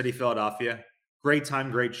Center City, Philadelphia. Great time,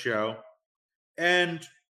 great show. And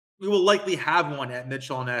we will likely have one at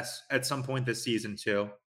Mitchell & Ness at some point this season too.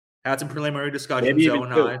 Had some preliminary discussions, Zoe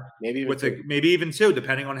and I. Maybe even two,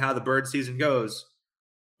 depending on how the bird season goes.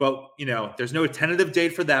 But, there's no tentative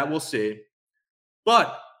date for that. We'll see.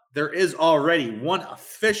 But there is already one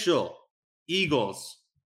official Eagles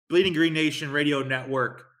Bleeding Green Nation Radio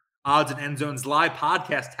Network Odds and End Zones live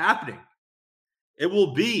podcast happening. It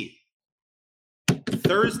will be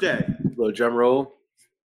Thursday. Little drum roll.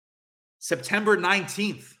 September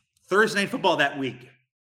 19th. Thursday Night Football that week.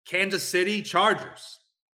 Kansas City Chargers.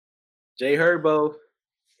 Jay Herbo.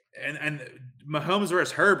 And Mahomes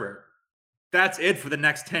versus Herbert. That's it for the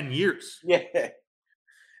next 10 years. Yeah.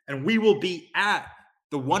 And we will be at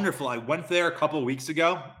the wonderful. I went there a couple of weeks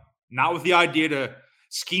ago, not with the idea to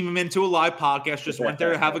scheme him into a live podcast. Just went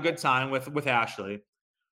there to have a good time with Ashley.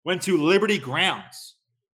 Went to Liberty Grounds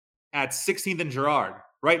at 16th and Girard,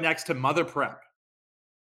 right next to Mother Prep.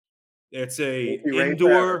 It's a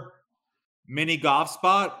indoor mini golf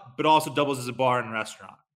spot, but also doubles as a bar and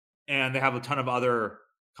restaurant. And they have a ton of other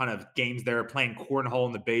kind of games there, playing cornhole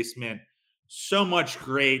in the basement. So much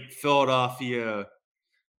great Philadelphia,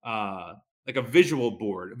 like a vision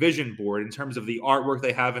board in terms of the artwork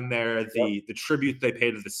they have in there, the tribute they pay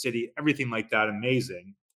to the city, everything like that.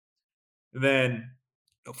 Amazing. And then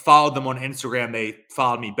followed them on Instagram. They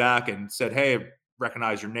followed me back and said, "Hey,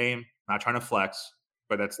 recognize your name. Not trying to flex,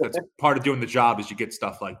 but that's part of doing the job is you get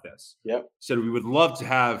stuff like this." Yep. So we would love to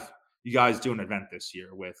have you guys do an event this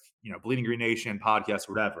year with, Bleeding Green Nation podcast,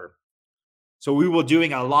 whatever. So we will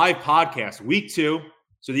doing a live podcast week 2.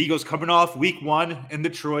 So the Eagles coming off week 1 in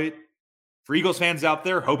Detroit. For Eagles fans out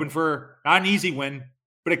there, hoping for not an easy win,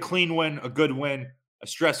 but a clean win, a good win, a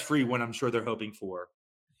stress-free win, I'm sure they're hoping for.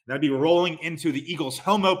 That'd be rolling into the Eagles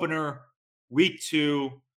home opener week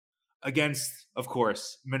 2 against, of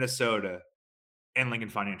course, Minnesota and Lincoln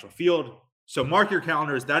Financial Field. So mark your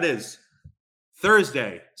calendars. That is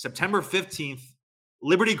Thursday, September 15th,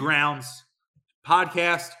 Liberty Grounds.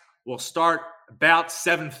 Podcast will start about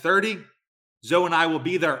 7:30. Zoe and I will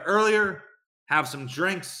be there earlier, have some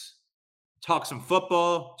drinks, talk some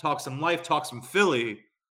football, talk some life, talk some Philly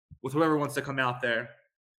with whoever wants to come out there.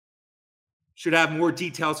 Should have more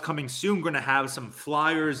details coming soon. Going to have some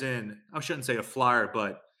flyers and I shouldn't say a flyer,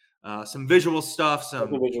 but some visual stuff,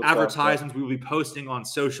 some advertisements we will be posting on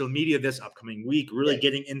social media this upcoming week, really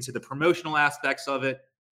getting into the promotional aspects of it.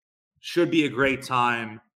 Should be a great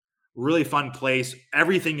time. Really fun place.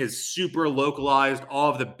 Everything is super localized. All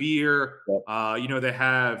of the beer, they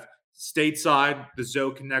have stateside, the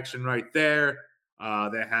Zoe connection right there.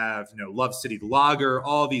 They have, Love City Lager,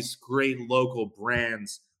 all these great local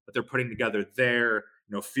brands that they're putting together there.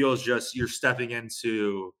 Feels just you're stepping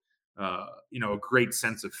into, a great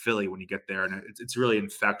sense of Philly when you get there. And it's really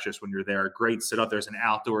infectious when you're there. Great sit up. There's an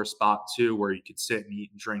outdoor spot too, where you could sit and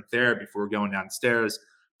eat and drink there before going downstairs,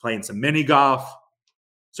 playing some mini golf.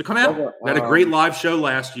 So come out. We had a great live show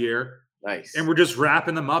last year. Nice. And we're just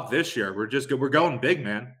wrapping them up this year. We're going big,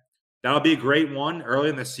 man. That'll be a great one early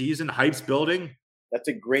in the season. Hype's building. That's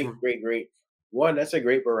a great one. That's a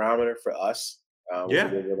great barometer for us. We're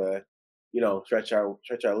able to, stretch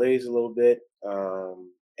our legs a little bit.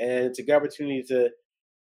 And it's a good opportunity to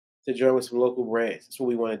join with some local brands. That's what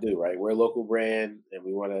we want to do, right? We're a local brand, and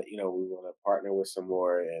we want to partner with some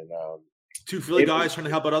more. And 2 Philly guys trying to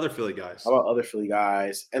help out other Philly guys. How about other Philly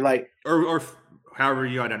guys? And or however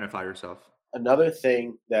you identify yourself. Another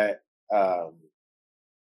thing that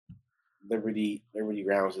Liberty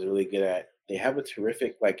Grounds is really good at. They have a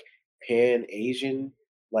terrific like Pan Asian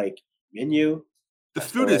like menu. The So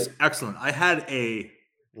food like, is excellent. I had a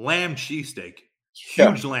lamb cheesesteak. yeah,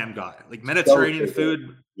 Huge lamb guy. Like so Mediterranean good.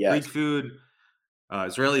 food, Yes. Greek food,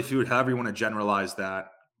 Israeli food, however you want to generalize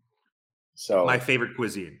that. My So favorite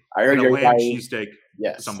cuisine. I And urge a lamb everybody. cheesesteak is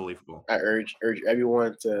Yes, unbelievable. I urge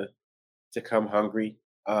everyone to come hungry.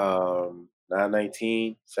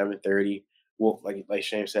 9:19, 7:30. We'll like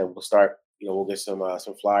Shane said, we'll start. We'll get some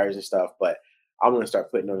flyers and stuff. But I'm gonna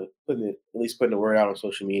start putting the word out on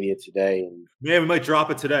social media today. And Yeah, we might drop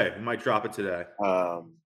it today.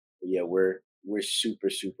 um, yeah, we're super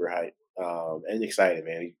hyped and excited,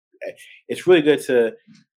 man. It's really good to,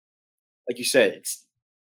 like you said, it's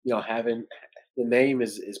having the name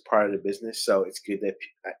is part of the business, so it's good that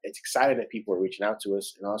it's exciting that people are reaching out to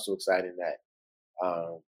us, and also exciting that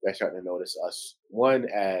they're starting to notice us. One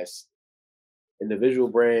as individual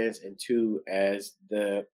brands, and two as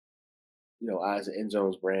the as an End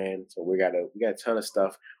Zones brand. So we got a ton of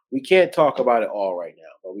stuff. We can't talk about it all right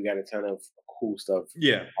now, but we got a ton of cool stuff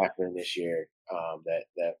Yeah. happening this year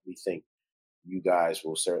that we think you guys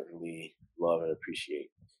will certainly love and appreciate.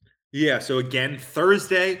 Yeah. So again,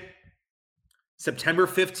 Thursday, September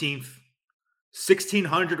 15th,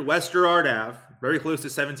 1600 West Gerard Ave, very close to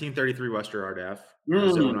 1733 West Gerard Ave.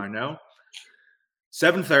 Zone, I know.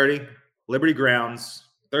 7:30, Liberty Grounds,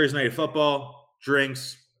 Thursday night football,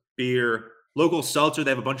 drinks, beer, local seltzer.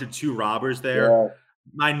 They have a bunch of Two Robbers there. Yeah.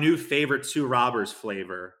 My new favorite Two Robbers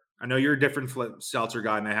flavor. I know you're a different seltzer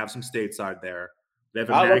guy, and they have some stateside there. They have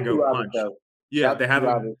a mango punch. Yeah, they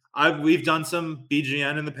have we've done some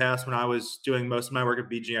BGN in the past when I was doing most of my work at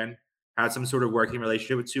BGN. Had some sort of working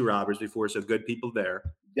relationship with Two Robbers before, so good people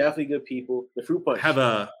there. Definitely good people. The fruit punch. Have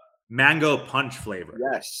a mango punch flavor.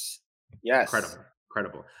 Yes.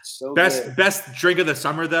 Incredible. So best drink of the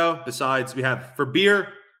summer though. Besides, we have for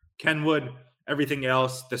beer, Kenwood. Everything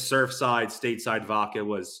else, the Surfside, stateside vodka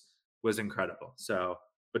was incredible. So,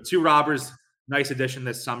 but Two Robbers, nice addition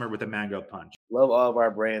this summer with a mango punch. Love all of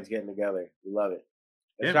our brands getting together. We love it.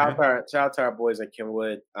 And shout out to our boys at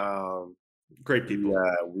Kenwood. Great people.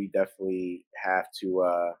 We definitely have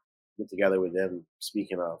to get together with them.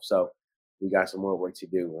 Speaking of, so we got some more work to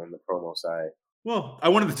do on the promo side. Well, I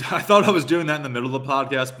thought I was doing that in the middle of the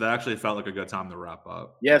podcast, but that actually felt like a good time to wrap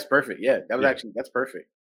up. Yeah, it's perfect. Yeah, that's perfect.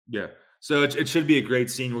 Yeah. So it should be a great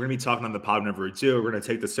scene. We're going to be talking on the pod number 2. We're going to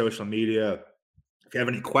take the social media. If you have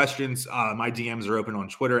any questions, my DMs are open on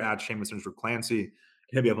Twitter at Seamus_Clancy.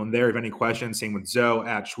 Hit me up on there. If you have any questions, same with Zoe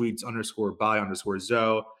at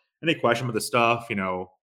Schweetz_by_Zoe. Any question with the stuff, we're going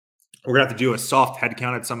to have to do a soft head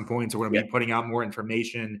count at some point. So we're going to be putting out more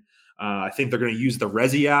information. I think they're going to use the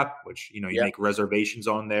Resi app, which, you make reservations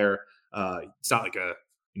on there. It's not like it's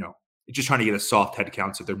just trying to get a soft head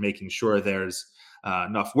count. So they're making sure there's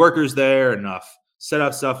enough workers there, enough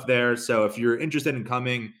setup stuff there. So if you're interested in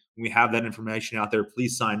coming, we have that information out there.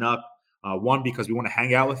 Please sign up. One, because we want to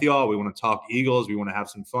hang out with y'all. We want to talk Eagles. We want to have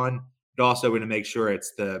some fun. But also, we want to make sure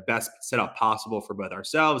it's the best setup possible for both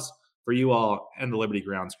ourselves, for you all, and the Liberty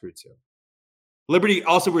Grounds crew too. Liberty.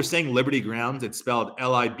 Also, we're saying Liberty Grounds. It's spelled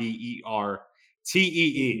LIBERTEE for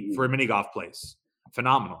a mini golf place.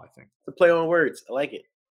 Phenomenal, I think. It's a play on words. I like it.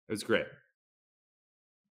 It's great.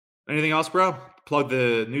 Anything else, bro? Plug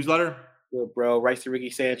the newsletter. Good, bro.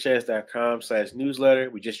 RightsToRickySanchez.com/newsletter.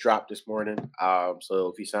 We just dropped this morning.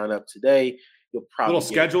 So if you sign up today, you'll probably little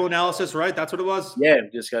schedule analysis, right? That's what it was. Yeah,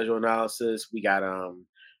 just schedule analysis. We got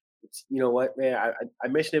you know what, man? I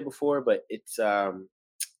mentioned it before, but it's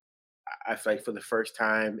I feel like for the first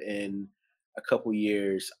time in a couple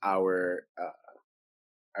years, our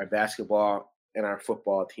basketball and our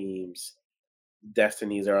football teams'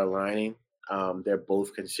 destinies are aligning. They're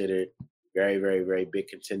both considered very, very, very big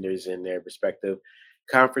contenders in their respective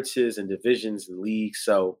conferences and divisions and leagues.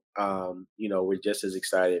 So, we're just as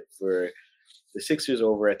excited for the Sixers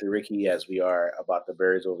over at the Ricky as we are about the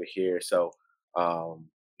Birds over here. So,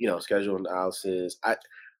 schedule analysis. I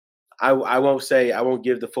won't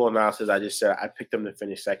give the full analysis. I just said I picked them to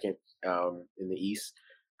finish second in the East.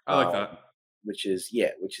 I like that. Which is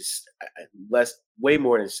way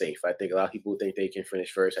more than safe. I think a lot of people think they can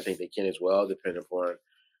finish first. I think they can as well, depending upon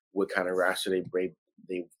what kind of roster they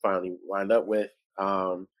finally wind up with.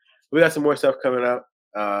 We got some more stuff coming up.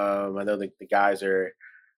 I know the guys are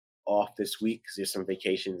off this week because there's some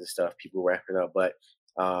vacations and stuff, people wrapping up. But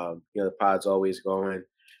the pod's always going.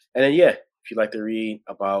 And then if you'd like to read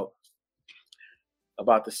about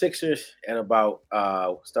the Sixers and about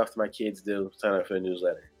stuff that my kids do, sign up for the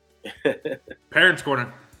newsletter. Parents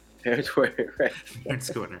Corner. Parents Corner, right?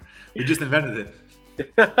 Parents Corner. We just invented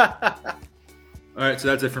it. All right, so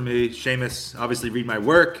that's it for me. Seamus, obviously read my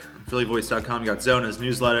work. PhillyVoice.com. You got Zona's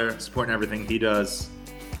newsletter, supporting everything he does.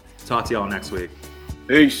 Talk to y'all next week.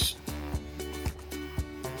 Peace.